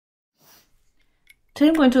Today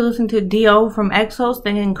I'm going to listen to Dio from EXO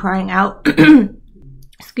singing Crying Out,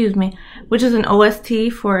 excuse me, which is an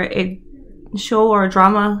OST for a show or a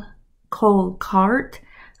drama called Cart.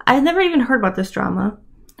 I've never even heard about this drama.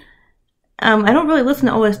 I don't really listen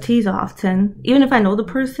to OSTs often, even if I know the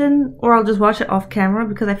person, or I'll just watch it off camera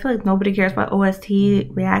because I feel like nobody cares about OST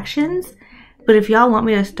reactions. But if y'all want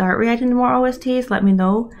me to start reacting to more OSTs, let me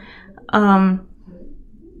know.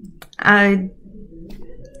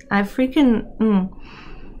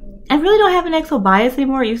 I really don't have an EXO bias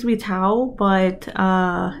anymore. It used to be Tao, but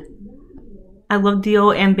I love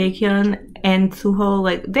Dio and Baekhyun and Suho.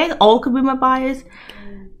 Like, they all could be my bias.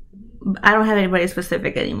 I don't have anybody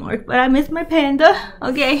specific anymore. But I miss my panda.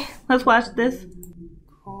 Okay, let's watch this.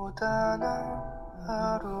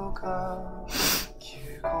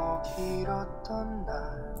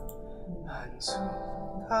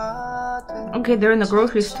 Okay, they're in the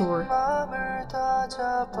grocery store.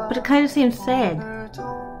 But it kind of seems sad.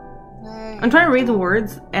 I'm trying to read the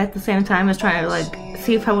words at the same time as trying to like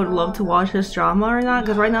see if I would love to watch this drama or not.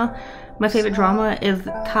 Because right now, my favorite drama is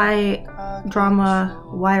Thai drama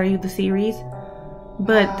Why Are You the series.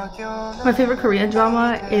 But my favorite Korean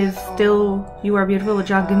drama is still You Are Beautiful with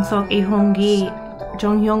Jang Gin-seok, Lee Hong-gi,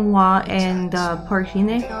 Jung Hyung-hwa, and Park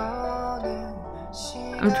Shin-hye.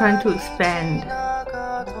 I'm trying to expand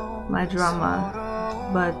my drama,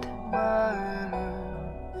 but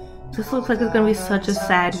this looks like it's gonna be such a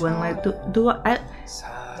sad one. Like,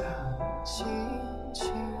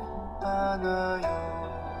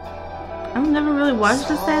 I've never really watched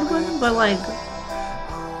a sad one, but like,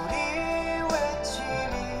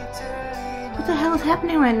 what the hell is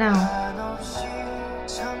happening right now?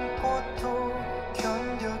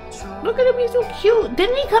 Look at him, he's so cute.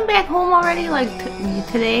 Didn't he come back home already, like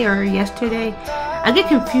today or yesterday? I get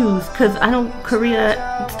confused because I know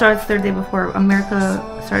Korea starts their day before America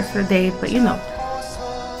starts their day, but you know.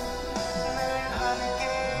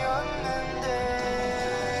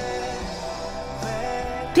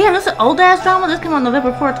 Damn, this is an old ass drama. This came out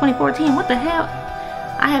November 4th, 2014. What the hell?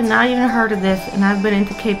 I have not even heard of this, and I've been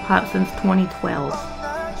into K-pop since 2012.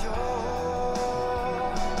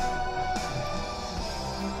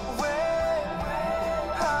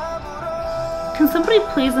 Can somebody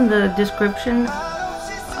please in the description,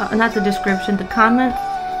 not the description, the comments,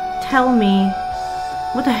 tell me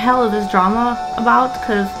what the hell is this drama about?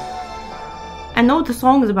 Because I know what the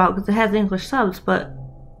song is about because it has English subs, but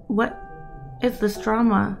what is this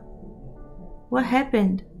drama? What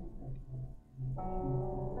happened?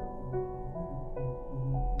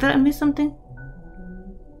 Did I miss something?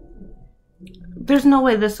 There's no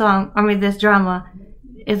way this drama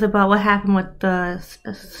is about what happened with the,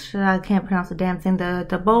 I can't pronounce the damn thing,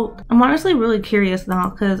 the boat. I'm honestly really curious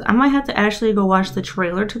now because I might have to actually go watch the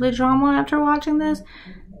trailer to the drama after watching this.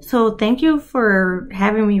 So thank you for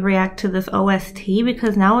having me react to this OST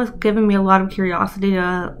because now it's giving me a lot of curiosity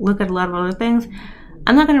to look at a lot of other things.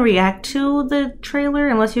 I'm not going to react to the trailer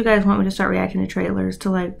unless you guys want me to start reacting to trailers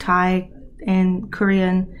to like Thai and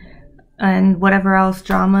Korean and whatever else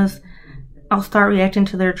dramas. I'll start reacting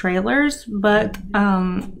to their trailers, but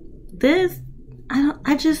this, my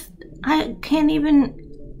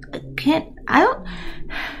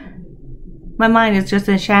mind is just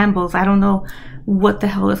in shambles. I don't know what the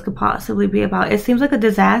hell this could possibly be about. It seems like a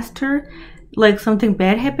disaster, like something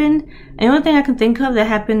bad happened. And the only thing I can think of that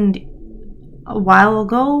happened a while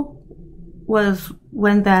ago was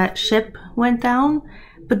when that ship went down.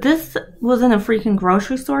 But this was in a freaking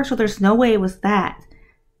grocery store, so there's no way it was that.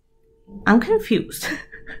 I'm confused.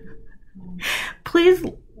 Please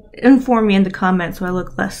inform me in the comments so I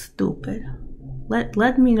look less stupid.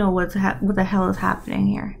 Let me know what the hell is happening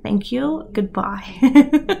here. Thank you. Goodbye.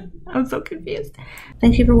 I'm so confused.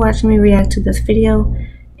 Thank you for watching me react to this video.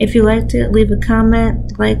 If you liked it, leave a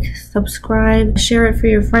comment, like, subscribe, share it for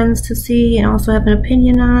your friends to see and also have an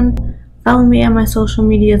opinion on. Follow me on my social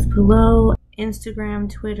medias below. Instagram,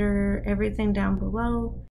 Twitter, everything down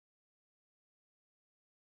below.